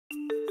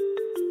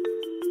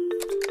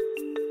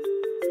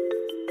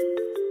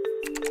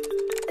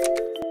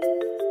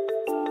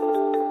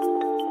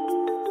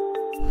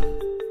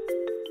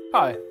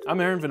Hi, I'm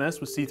Aaron Vaness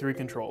with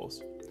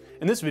C3Controls.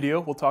 In this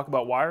video, we'll talk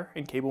about wire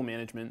and cable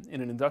management in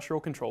an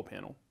industrial control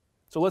panel.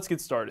 So let's get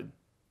started.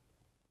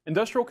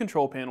 Industrial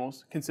control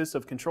panels consist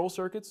of control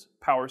circuits,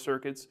 power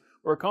circuits,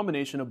 or a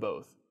combination of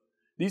both.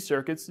 These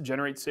circuits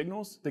generate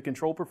signals that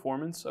control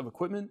performance of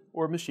equipment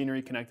or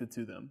machinery connected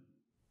to them.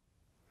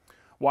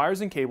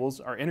 Wires and cables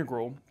are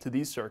integral to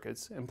these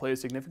circuits and play a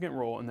significant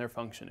role in their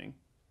functioning.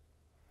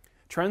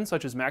 Trends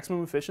such as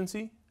maximum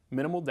efficiency,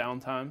 minimal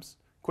downtimes,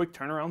 quick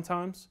turnaround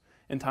times,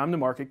 and time to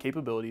market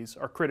capabilities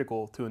are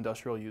critical to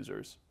industrial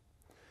users.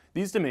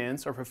 These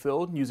demands are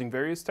fulfilled using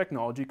various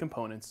technology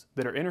components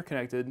that are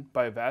interconnected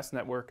by a vast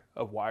network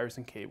of wires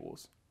and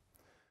cables.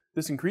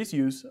 This increased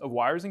use of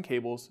wires and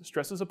cables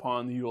stresses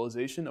upon the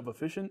utilization of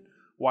efficient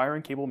wire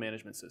and cable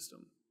management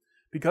system.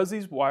 Because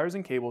these wires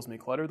and cables may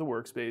clutter the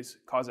workspace,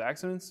 cause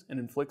accidents, and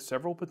inflict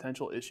several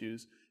potential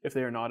issues if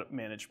they are not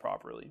managed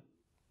properly.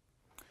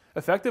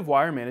 Effective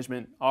wire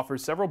management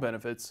offers several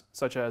benefits,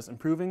 such as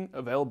improving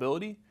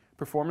availability,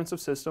 performance of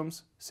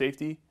systems,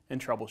 safety,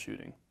 and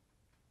troubleshooting.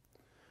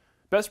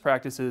 Best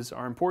practices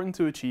are important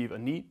to achieve a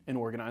neat and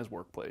organized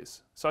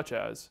workplace, such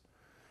as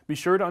be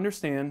sure to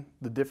understand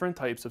the different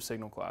types of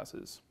signal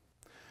classes.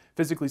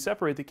 Physically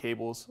separate the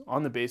cables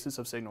on the basis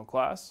of signal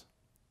class.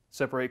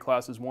 Separate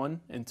classes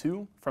 1 and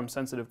 2 from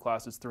sensitive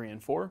classes 3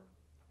 and 4.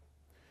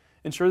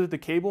 Ensure that the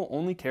cable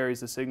only carries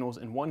the signals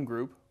in one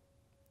group.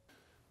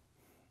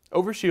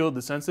 Overshield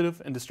the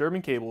sensitive and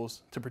disturbing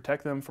cables to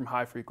protect them from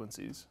high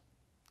frequencies.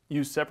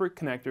 Use separate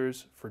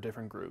connectors for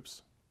different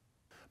groups.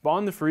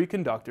 Bond the free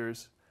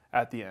conductors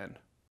at the end.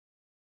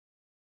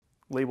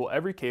 Label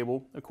every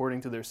cable according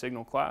to their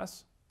signal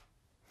class.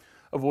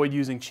 Avoid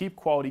using cheap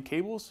quality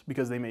cables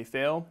because they may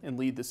fail and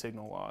lead to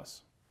signal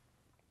loss.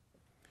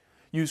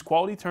 Use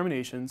quality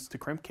terminations to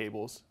crimp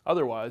cables,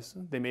 otherwise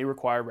they may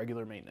require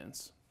regular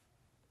maintenance.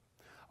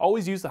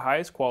 Always use the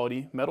highest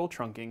quality metal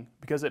trunking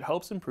because it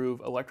helps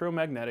improve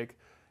electromagnetic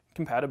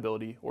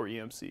compatibility or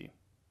EMC.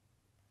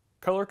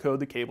 Color code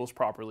the cables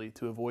properly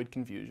to avoid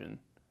confusion.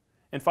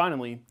 And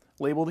finally,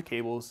 label the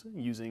cables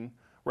using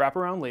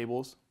wraparound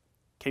labels,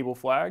 cable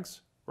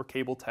flags, or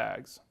cable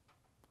tags.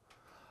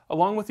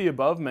 Along with the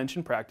above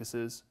mentioned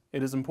practices,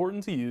 it is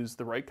important to use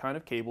the right kind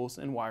of cables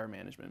in wire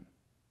management.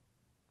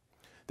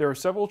 There are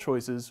several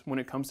choices when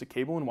it comes to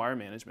cable and wire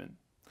management.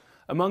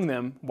 Among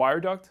them, wire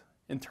duct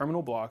and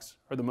terminal blocks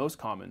are the most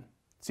common.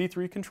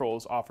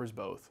 C3Controls offers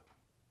both.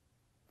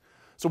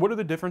 So what are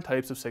the different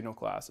types of signal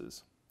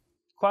classes?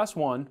 Class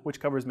 1, which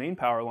covers main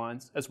power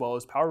lines, as well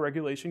as power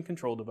regulation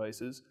control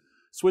devices,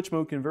 switch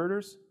mode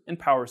converters, and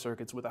power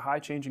circuits with a high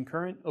change in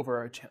current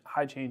over a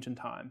high change in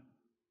time.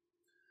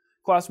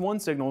 Class 1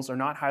 signals are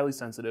not highly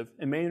sensitive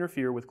and may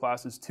interfere with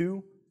classes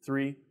 2,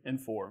 3,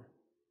 and 4.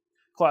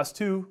 Class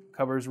 2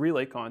 covers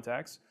relay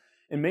contacts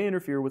and may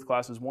interfere with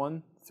classes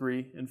 1,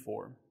 3, and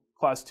 4.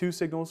 Class 2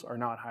 signals are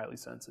not highly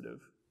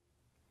sensitive.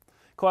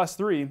 Class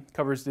 3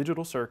 covers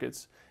digital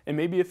circuits and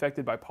may be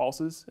affected by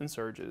pulses and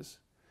surges.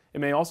 It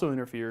may also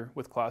interfere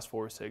with Class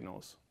 4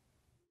 signals.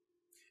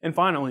 And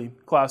finally,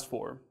 Class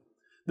 4.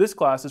 This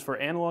class is for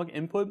analog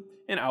input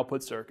and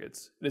output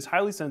circuits. It is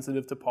highly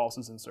sensitive to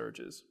pulses and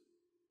surges.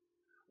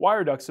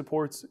 Wire duct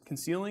supports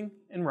concealing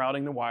and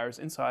routing the wires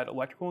inside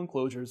electrical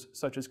enclosures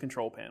such as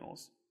control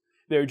panels.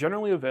 They are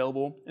generally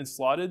available in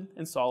slotted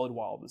and solid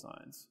wall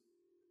designs.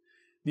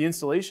 The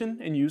installation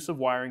and use of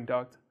wiring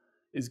duct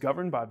is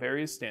governed by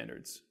various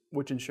standards,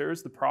 which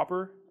ensures the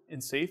proper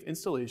and safe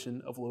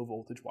installation of low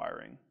voltage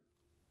wiring.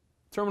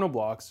 Terminal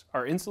blocks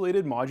are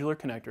insulated modular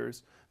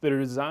connectors that are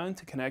designed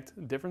to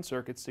connect different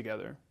circuits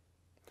together.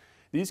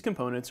 These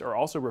components are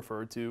also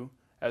referred to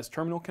as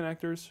terminal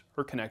connectors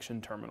or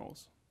connection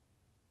terminals.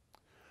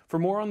 For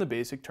more on the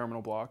basic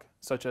terminal block,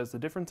 such as the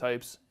different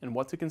types and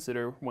what to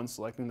consider when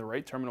selecting the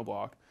right terminal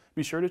block,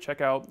 be sure to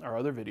check out our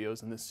other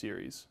videos in this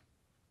series.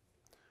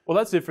 Well,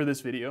 that's it for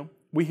this video.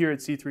 We here at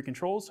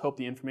C3Controls hope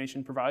the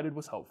information provided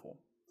was helpful.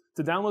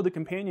 To download the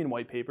companion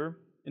white paper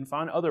and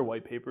find other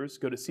white papers,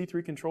 go to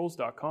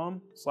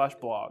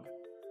c3controls.com/blog.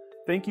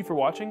 Thank you for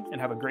watching and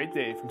have a great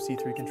day from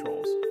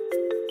C3Controls.